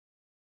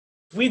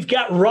We've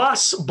got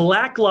Ross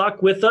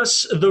Blacklock with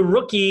us, the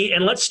rookie,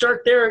 and let's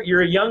start there.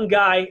 You're a young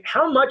guy.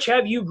 How much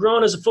have you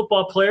grown as a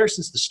football player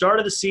since the start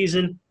of the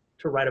season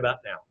to right about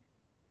now?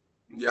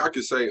 Yeah, I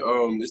could say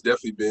it's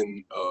definitely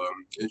been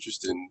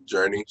interesting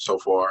journey so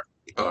far.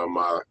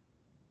 My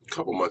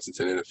couple months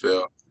into the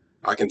NFL,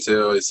 I can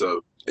tell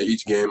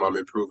each game I'm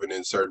improving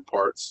in certain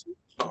parts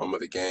of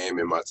the game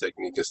and my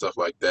technique and stuff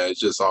like that. It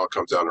just all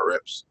comes down to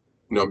reps.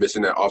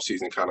 Missing that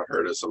offseason kind of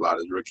hurt us a lot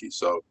as rookies.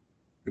 So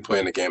we're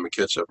playing the game of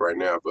catch up right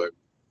now, but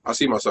I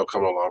see myself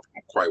coming along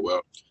quite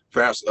well.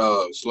 Fast,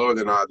 slower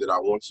than I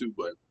want to,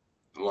 but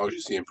as long as you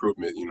see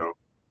improvement,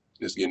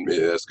 just getting me,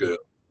 that's good.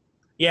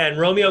 Yeah, and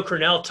Romeo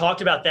Crennel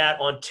talked about that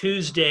on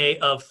Tuesday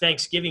of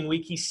Thanksgiving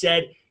week. He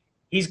said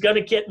he's going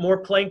to get more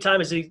playing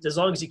time as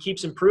long as he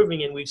keeps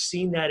improving, and we've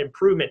seen that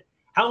improvement.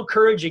 How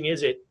encouraging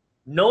is it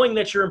knowing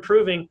that you're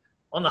improving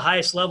on the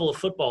highest level of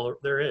football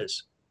there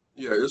is?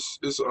 Yeah, it's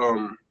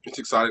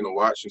exciting to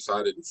watch,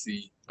 excited to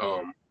see.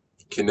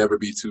 Can never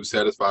be too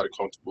satisfied or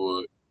comfortable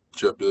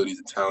with your abilities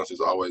and talents. Is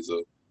always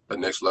a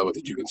next level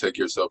that you can take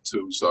yourself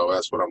to. So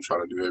that's what I'm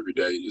trying to do every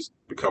day, just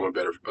become a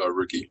better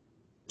rookie,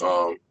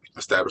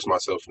 establish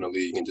myself in the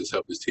league, and just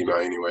help this team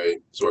out anyway,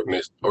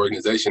 this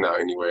organization out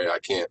anyway I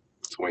can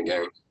to win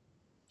games.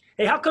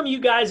 Hey, how come you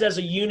guys as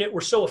a unit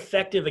were so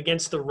effective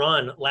against the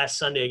run last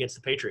Sunday against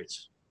the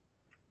Patriots?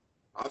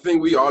 I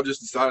think we all just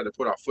decided to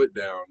put our foot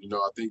down.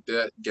 I think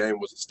that game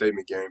was a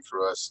statement game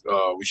for us.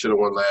 We should have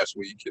won last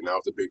week, and that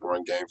was a big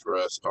run game for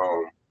us.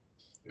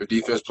 The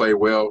defense played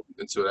well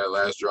until that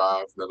last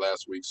drive, that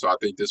last week. So I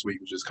think this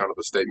week was just kind of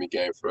a statement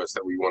game for us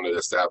that we wanted to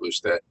establish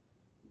that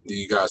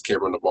you guys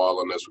can't run the ball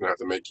on us. We're going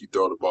to have to make you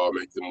throw the ball,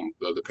 make them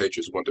the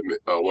Patriots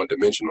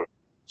one-dimensional.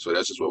 So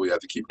that's just what we have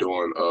to keep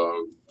doing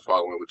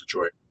following with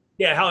Detroit.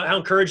 Yeah, how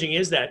encouraging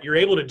is that? You're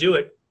able to do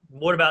it.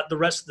 What about the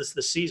rest of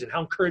the season?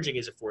 How encouraging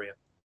is it for you?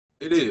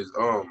 It is.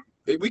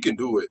 We can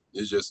do it.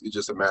 It's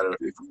just a matter of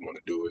if we want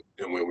to do it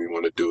and when we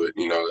want to do it.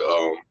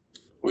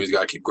 We just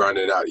got to keep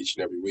grinding it out each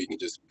and every week and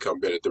just become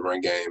better at the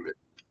run game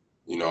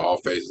and, all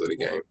phases of the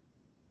game.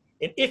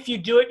 And if you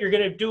do it, you're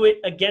going to do it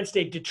against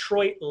a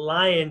Detroit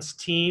Lions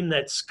team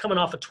that's coming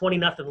off a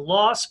 20-0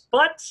 loss.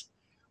 But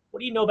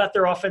what do you know about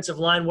their offensive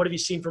line? What have you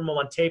seen from them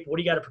on tape? What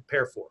do you got to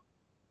prepare for?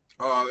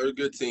 They're a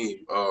good team.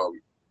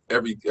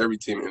 Every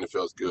team in the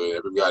NFL is good.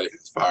 Everybody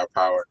has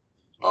firepower.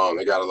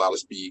 They got a lot of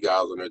speed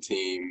guys on their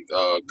team,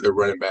 good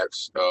running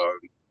backs,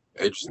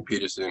 Adrian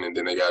Peterson, and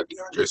then they got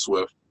DeAndre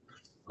Swift,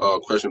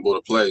 questionable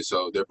to play.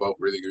 So they're both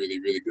really, really,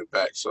 really good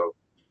backs. So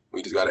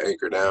we just got to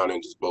anchor down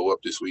and just blow up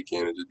this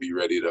weekend and just be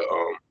ready to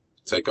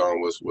take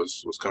on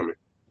what's coming.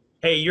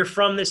 Hey, you're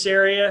from this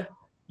area.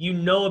 You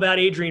know about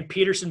Adrian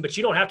Peterson, but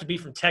you don't have to be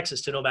from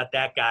Texas to know about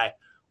that guy.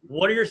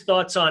 What are your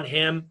thoughts on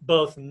him,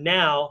 both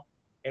now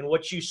and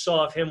what you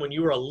saw of him when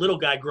you were a little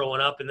guy growing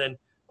up and then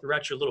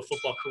throughout your little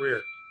football career?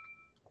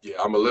 Yeah,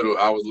 I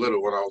was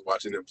little when I was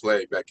watching him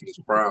play back in his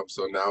prime.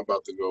 So now I'm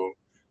about to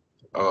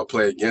go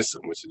play against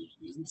him, which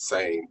is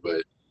insane.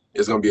 But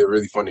it's going to be a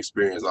really fun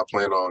experience. I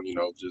plan on,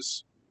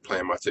 just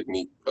playing my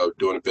technique of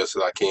doing the best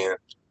that I can.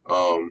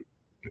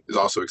 It's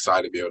also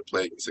excited to be able to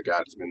play against a guy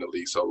that's been in the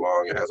league so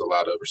long and has a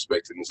lot of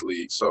respect in this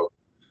league. So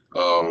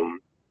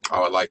I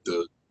would like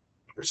to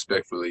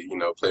respectfully,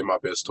 play my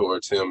best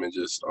towards him and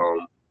just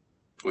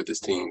with this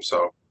team.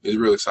 So it's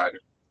real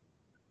exciting.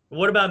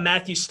 What about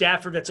Matthew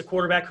Stafford? That's a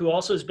quarterback who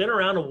also has been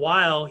around a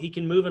while. He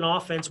can move an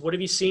offense. What have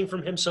you seen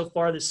from him so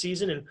far this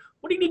season? And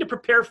what do you need to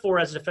prepare for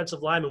as a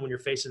defensive lineman when you're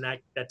facing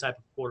that type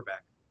of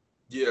quarterback?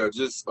 Yeah,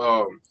 just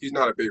he's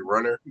not a big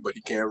runner, but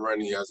he can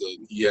run. He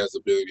has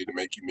ability to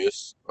make you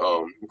miss.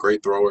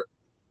 Great thrower.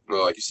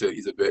 Like you said,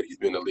 he's a vet. He's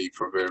been in the league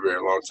for a very,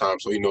 very long time,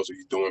 so he knows what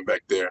he's doing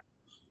back there.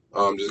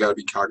 Just got to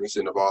be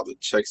cognizant of all the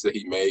checks that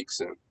he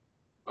makes and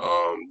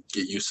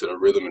get used to the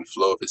rhythm and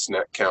flow of his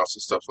snap counts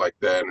and stuff like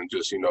that, and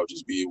just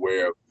be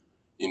aware of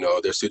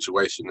their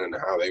situation and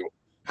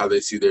how they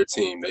see their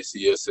team. They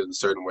see us in a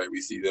certain way,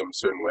 we see them a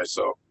certain way.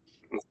 So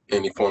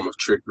any form of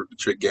trick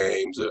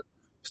games or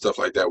stuff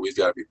like that, we've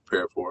got to be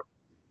prepared for.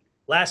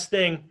 Last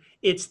thing,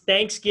 it's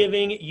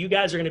Thanksgiving. You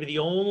guys are going to be the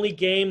only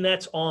game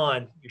that's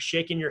on. You're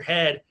shaking your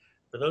head.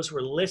 For those who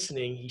are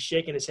listening, he's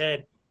shaking his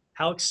head.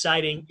 How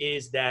exciting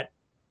is that?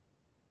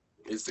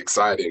 It's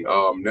exciting.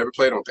 Never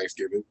played on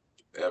Thanksgiving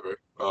ever.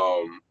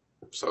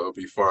 So it'll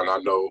be fun. I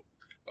know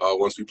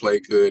once we play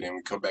good and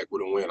we come back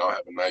with a win, I'll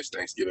have a nice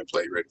Thanksgiving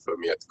plate ready for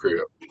me at the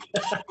crib.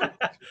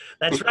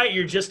 That's right.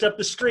 You're just up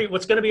the street.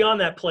 What's going to be on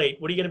that plate?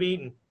 What are you going to be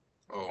eating?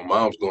 Oh,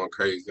 Mom's going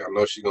crazy. I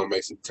know she's going to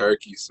make some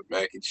turkey, some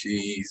mac and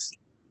cheese,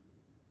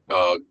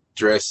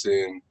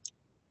 dressing,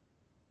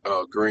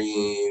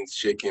 greens,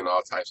 chicken,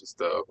 all types of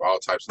stuff, all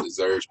types of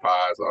desserts,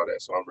 pies, all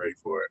that. So I'm ready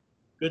for it.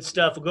 Good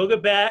stuff. We'll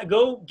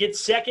go get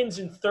seconds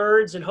and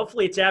thirds, and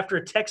hopefully it's after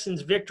a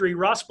Texans victory.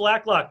 Ross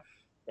Blacklock,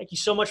 thank you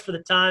so much for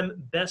the time.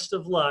 Best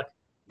of luck.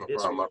 No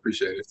problem. I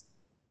appreciate it.